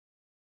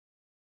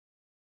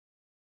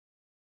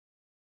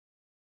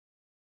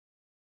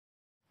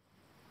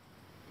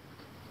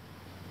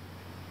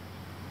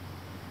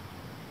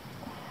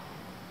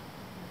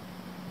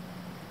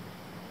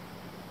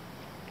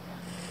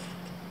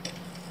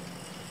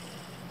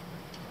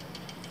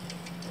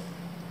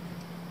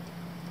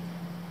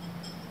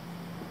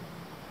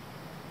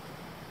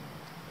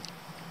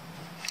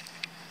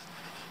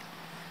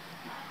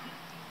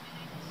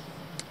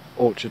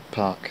Orchard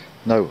Park.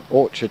 No,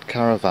 Orchard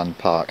Caravan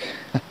Park.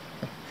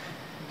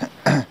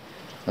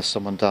 There's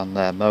someone down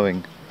there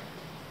mowing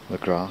the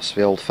grass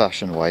the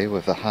old-fashioned way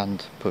with a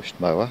hand-pushed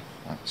mower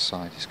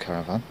outside his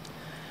caravan.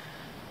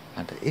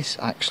 And it is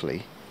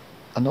actually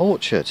an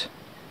orchard.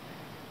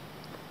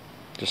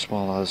 Just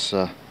while I was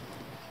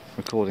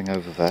recording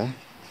over there,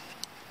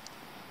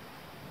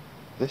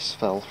 this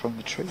fell from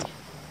the tree.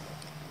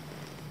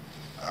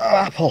 Oh,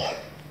 apple!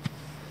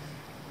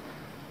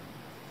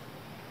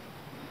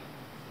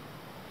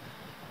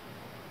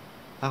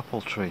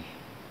 Apple tree.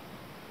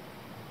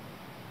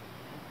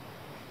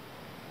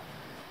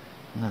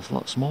 And there's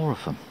lots more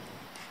of them.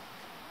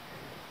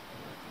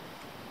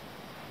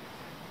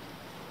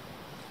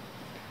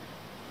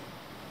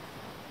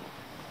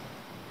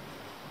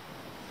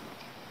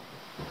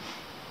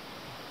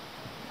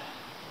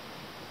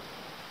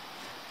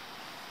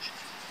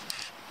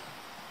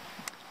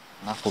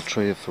 An apple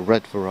tree of the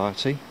red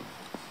variety.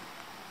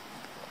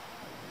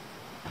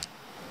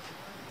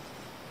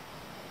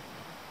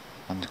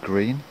 And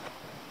green.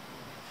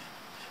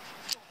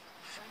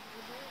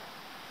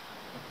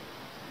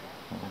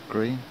 More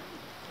green.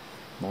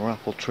 More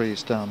apple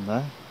trees down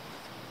there.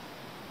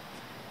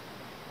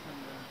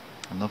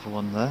 Another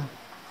one there.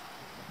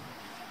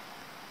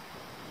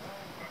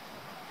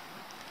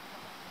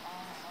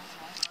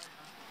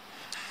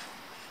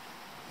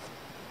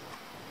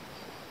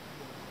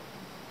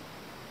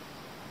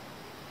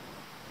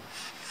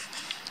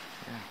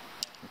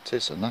 It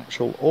is an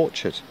actual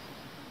orchard.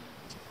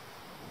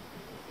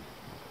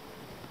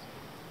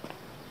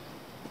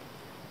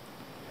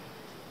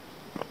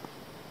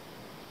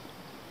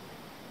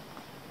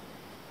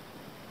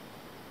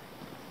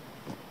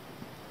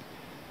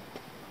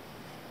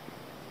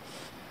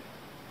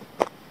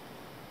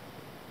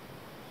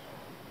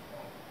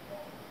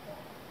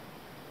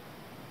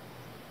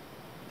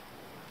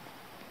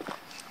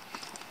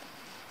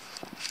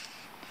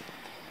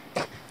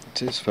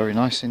 It is very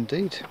nice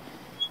indeed.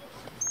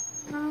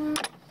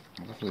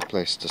 Lovely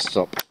place to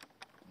stop.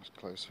 Let's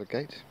close the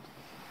gate.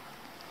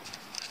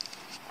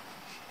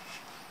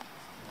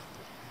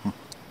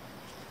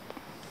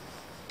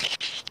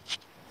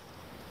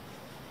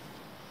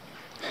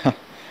 I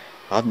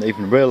hadn't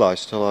even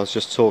realised till I was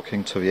just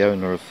talking to the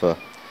owner of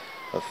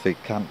the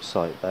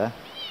campsite there.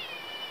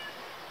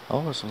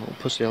 Oh, there's a little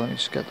pussy. Let me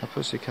just get the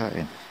pussy cat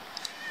in.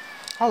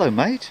 Hello,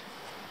 mate.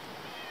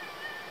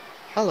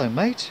 Hello,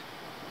 mate.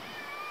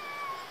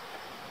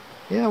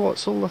 Yeah,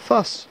 what's all the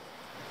fuss?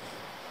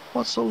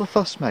 What's all the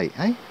fuss, mate,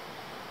 eh?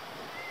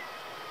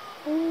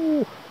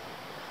 Ooh.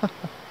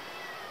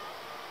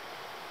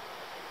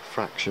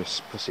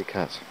 Fractious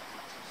pussycat.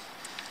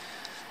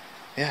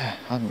 Yeah,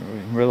 I hadn't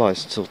even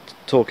realised till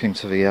talking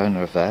to the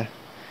owner of there.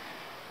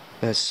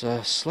 There's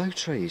sloe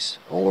trees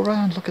all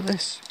around. Look at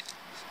this.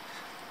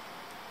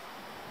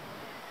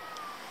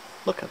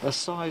 Look at the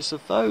size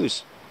of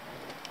those.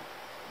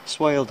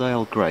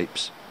 Swaledale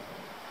grapes.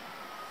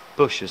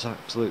 Bush is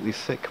absolutely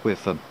thick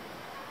with them.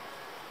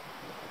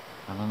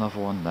 And another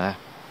one there.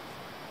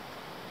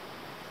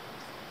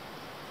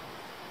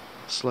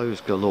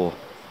 Sloes galore.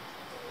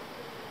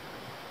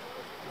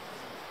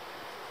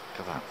 Look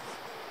at that.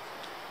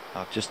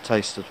 I've just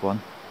tasted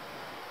one.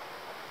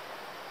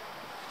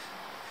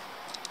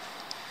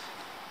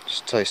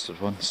 Just tasted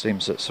one.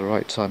 Seems it's the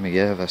right time of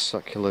year. They're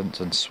succulent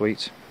and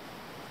sweet.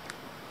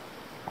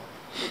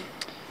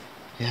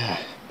 Yeah,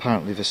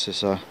 apparently this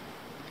is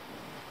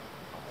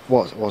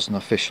what was an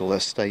official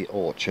estate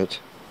orchard.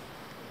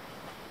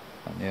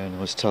 And the owner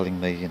was telling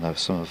me, you know,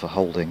 some of the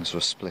holdings were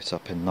split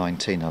up in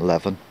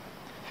 1911.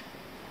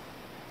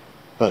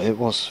 But it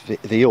was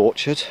the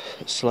orchard,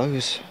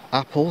 sloes,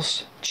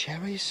 apples,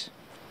 cherries,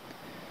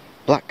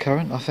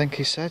 blackcurrant, I think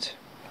he said.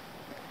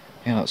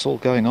 You know, it's all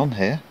going on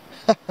here.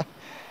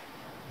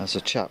 As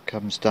a chap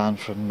comes down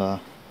from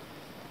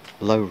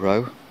Low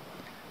Row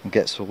and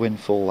gets the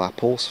windfall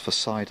apples for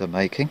cider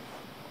making.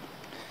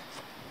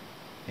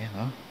 You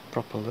know,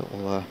 proper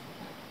little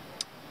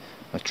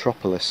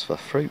metropolis for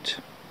fruit.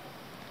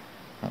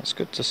 That's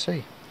good to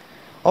see.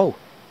 Oh,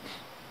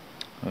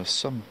 there's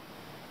some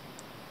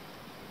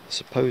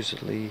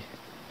supposedly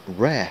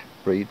rare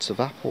breeds of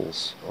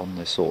apples on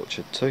this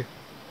orchard too.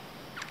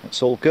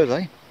 It's all good,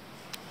 eh?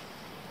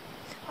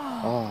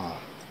 Oh.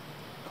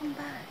 Come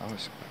back. I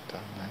was back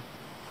down there.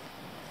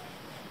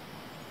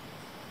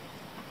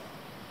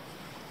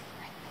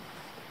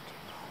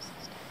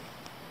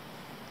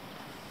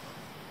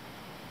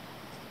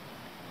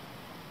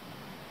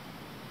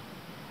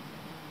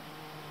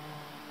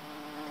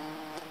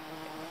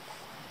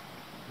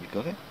 You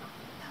got it?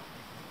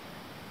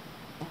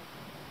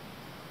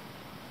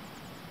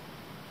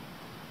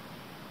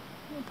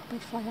 It'll probably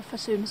fly off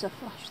as soon as I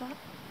flash that.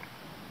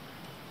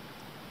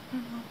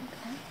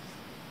 Okay.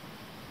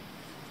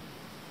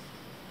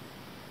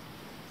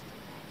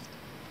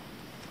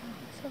 Oh,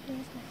 it's lovely,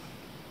 isn't it?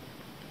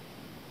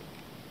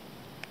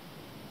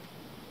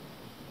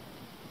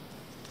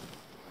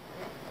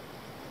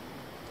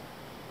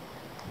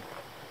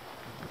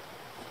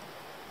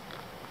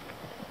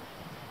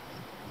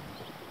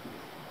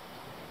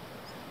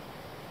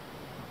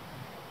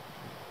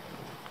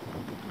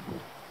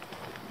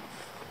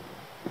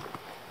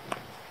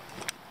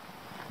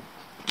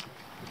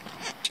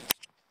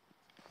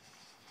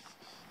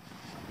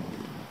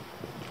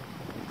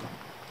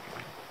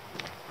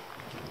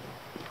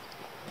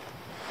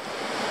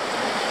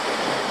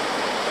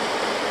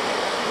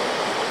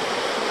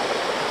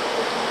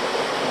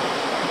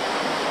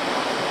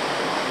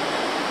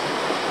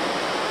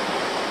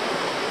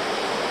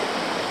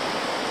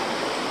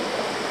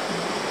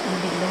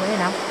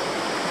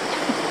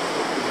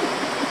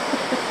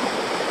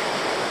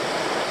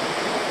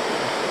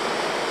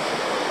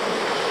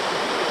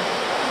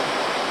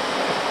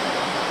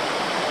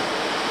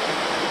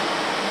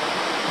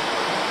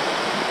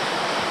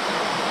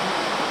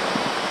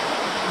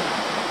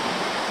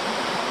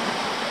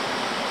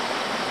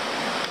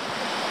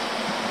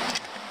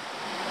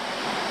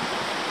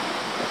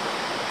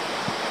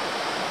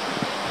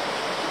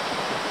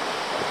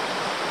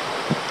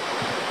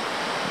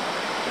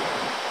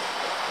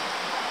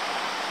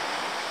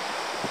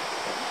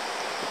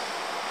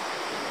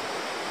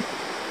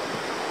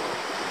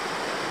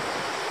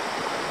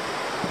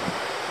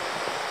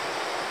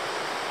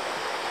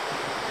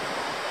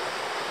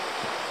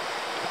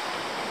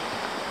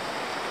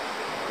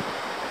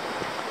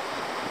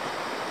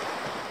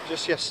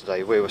 Just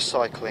yesterday we were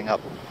cycling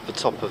up the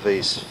top of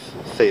these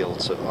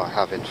fields that I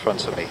have in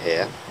front of me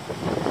here,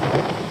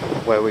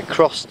 where we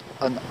crossed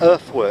an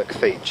earthwork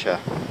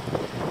feature,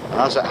 and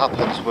as it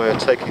happens we're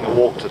taking a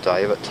walk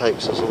today that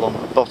takes us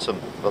along the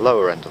bottom, the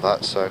lower end of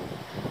that, so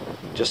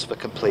just for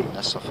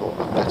completeness I thought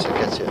I'd better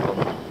get it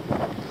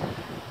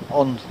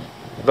on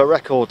the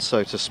record,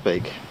 so to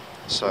speak.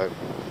 So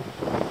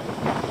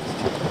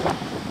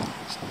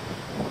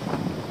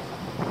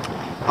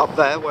up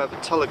there where the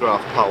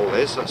telegraph pole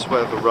is, that's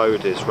where the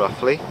road is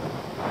roughly.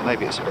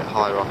 Maybe it's a bit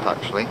higher up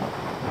actually.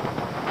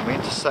 We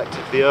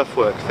intersected the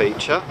earthwork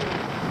feature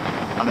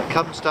and it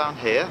comes down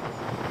here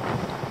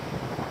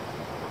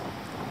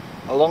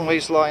along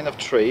these line of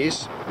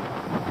trees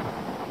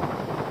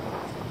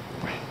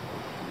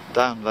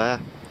down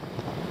there,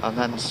 and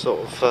then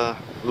sort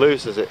of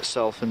loses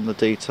itself in the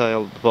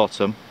detail at the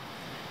bottom,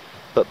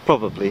 but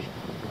probably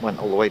went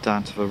all the way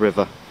down to the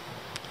river.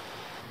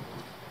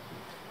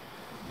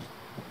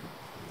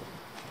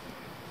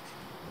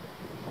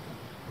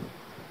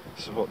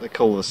 This is what they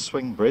call the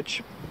swing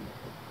bridge.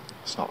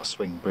 It's not a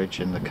swing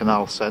bridge in the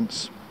canal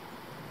sense.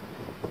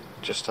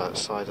 Just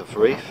outside of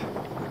Reeth.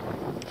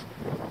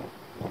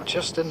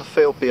 Just in the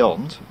field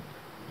beyond,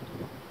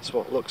 it's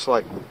what looks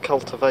like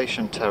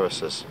cultivation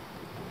terraces.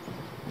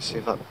 You see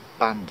that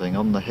banding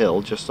on the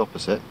hill just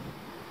opposite.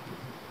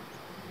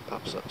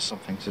 Perhaps that's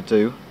something to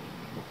do,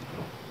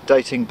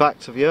 dating back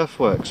to the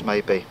earthworks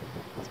maybe.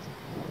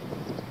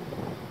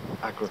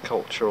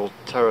 Agricultural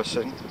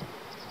terracing.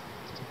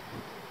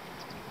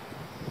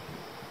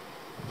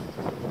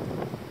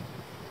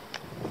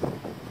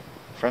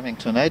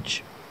 Fremington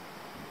Edge.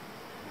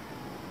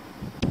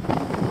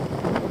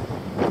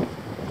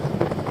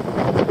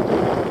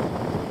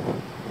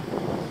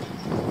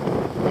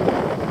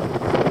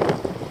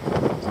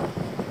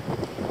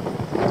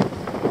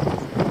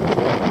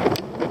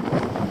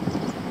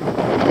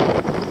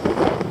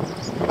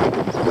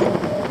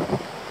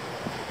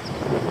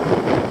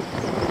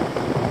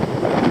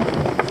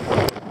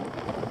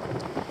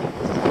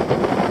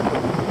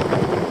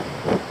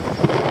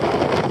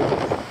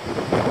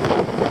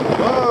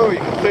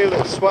 Feel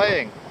it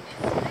swaying.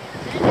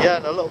 Yeah,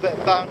 and a little bit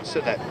of bounce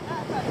in it.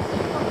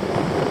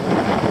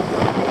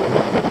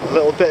 A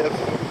little bit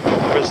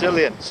of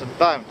resilience and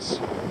bounce.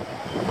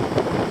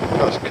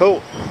 That's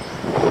cool.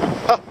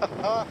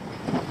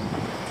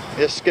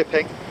 You're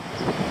skipping.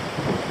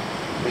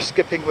 You're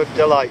skipping with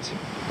delight.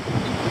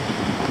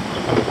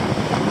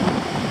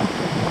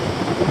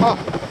 Oh,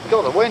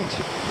 got the wind.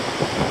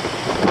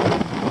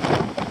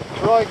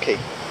 Crikey.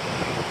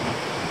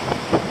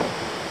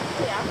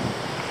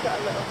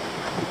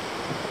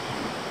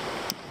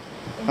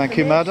 Thank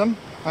you, madam.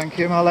 Thank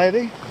you, my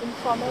lady.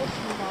 Information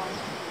line.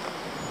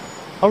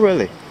 Oh,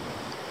 really?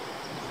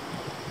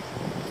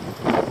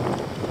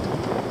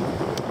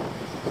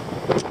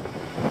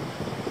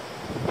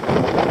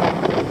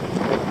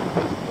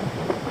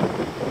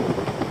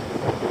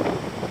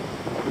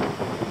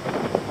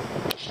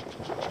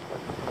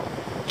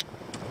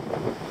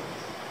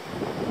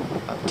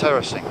 That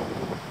terracing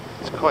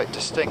is quite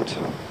distinct.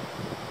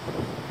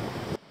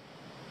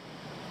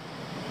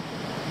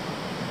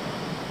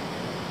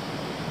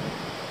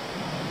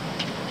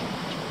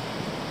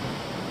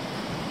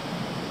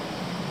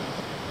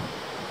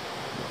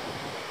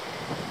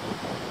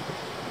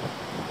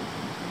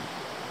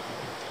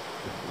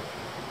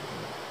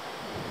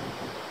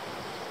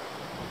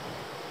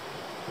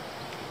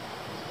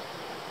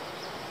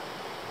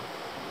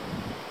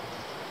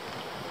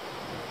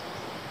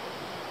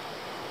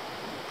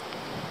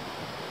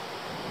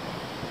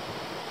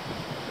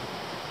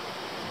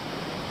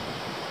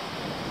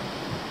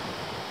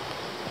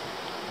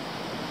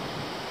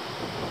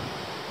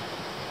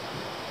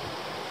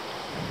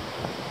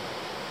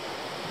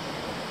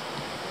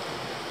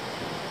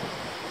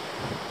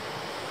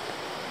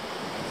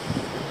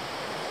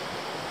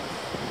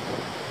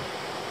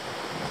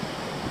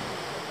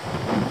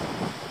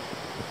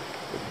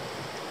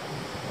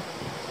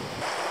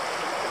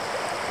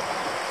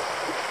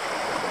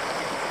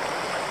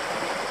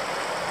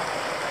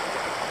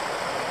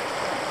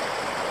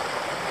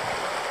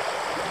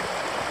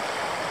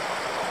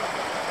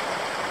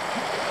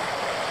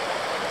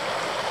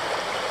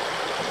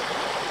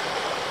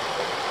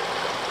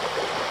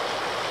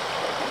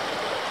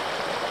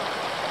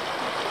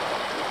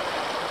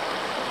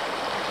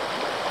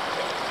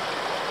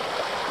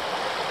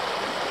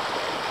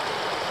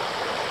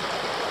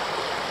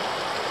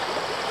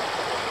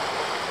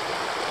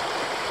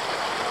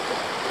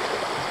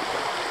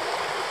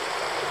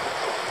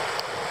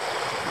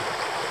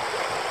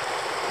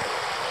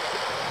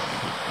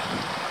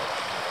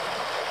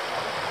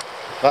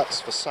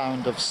 That's the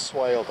sound of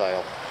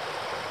Swaledale.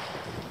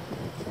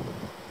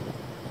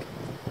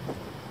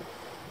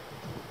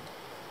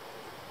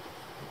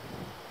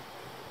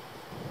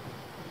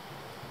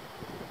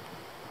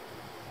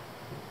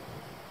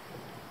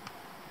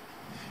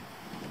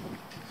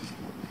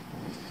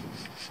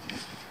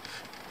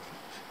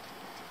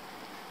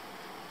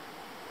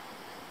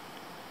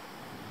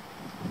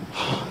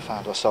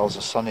 Found ourselves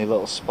a sunny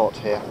little spot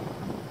here,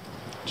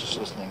 just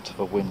listening to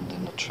the wind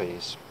in the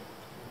trees,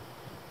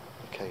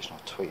 occasional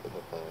tweet of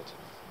a bird.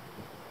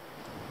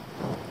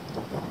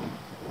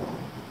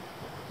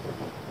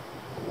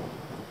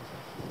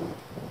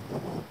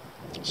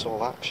 It's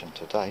all action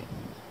today,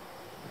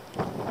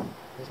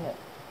 isn't it?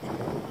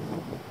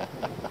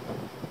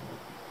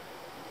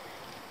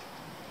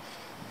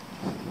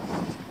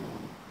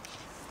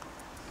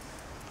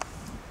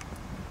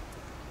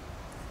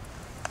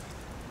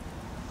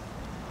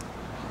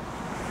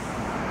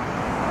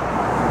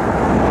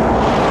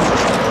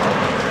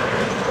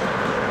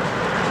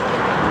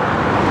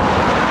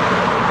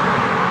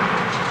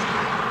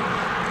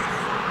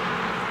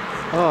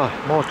 Ah,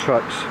 more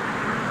trucks.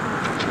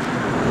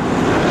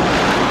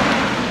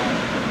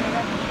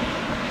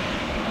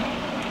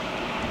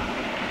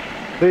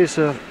 These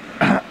are,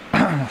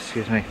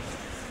 excuse me,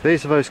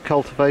 these are those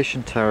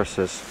cultivation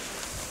terraces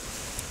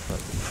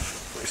that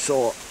we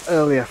saw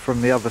earlier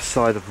from the other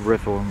side of the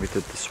river when we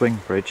did the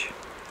swing bridge.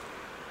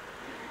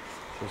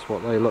 This is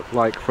what they look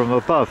like from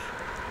above.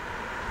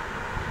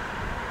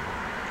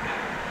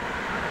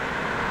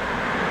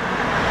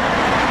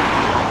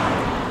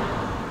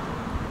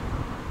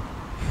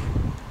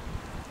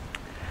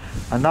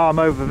 And now I'm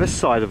over this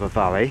side of the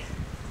valley.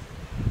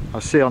 I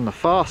see on the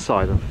far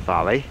side of the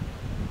valley,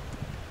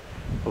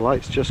 the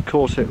light's just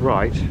caught it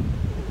right,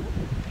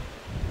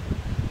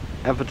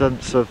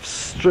 evidence of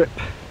strip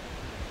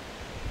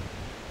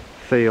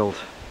field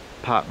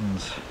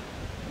patterns.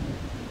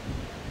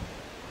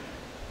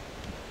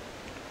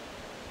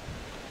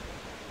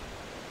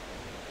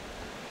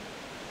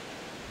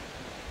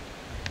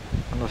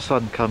 When the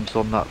sun comes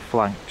on that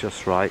flank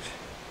just right,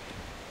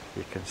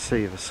 you can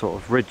see the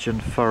sort of ridge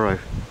and furrow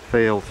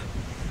field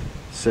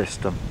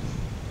system.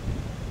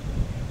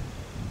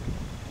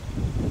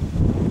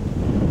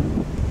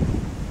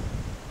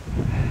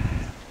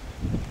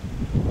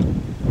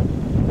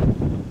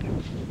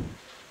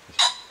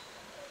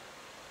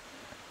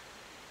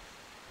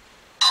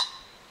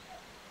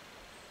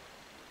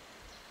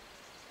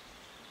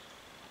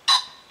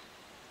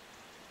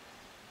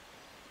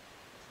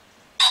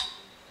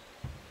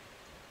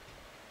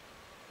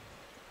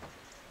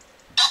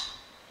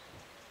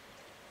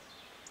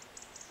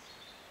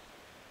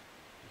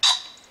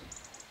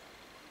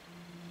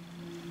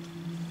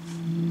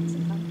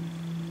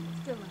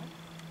 Still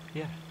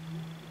there.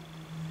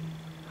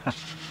 Yeah.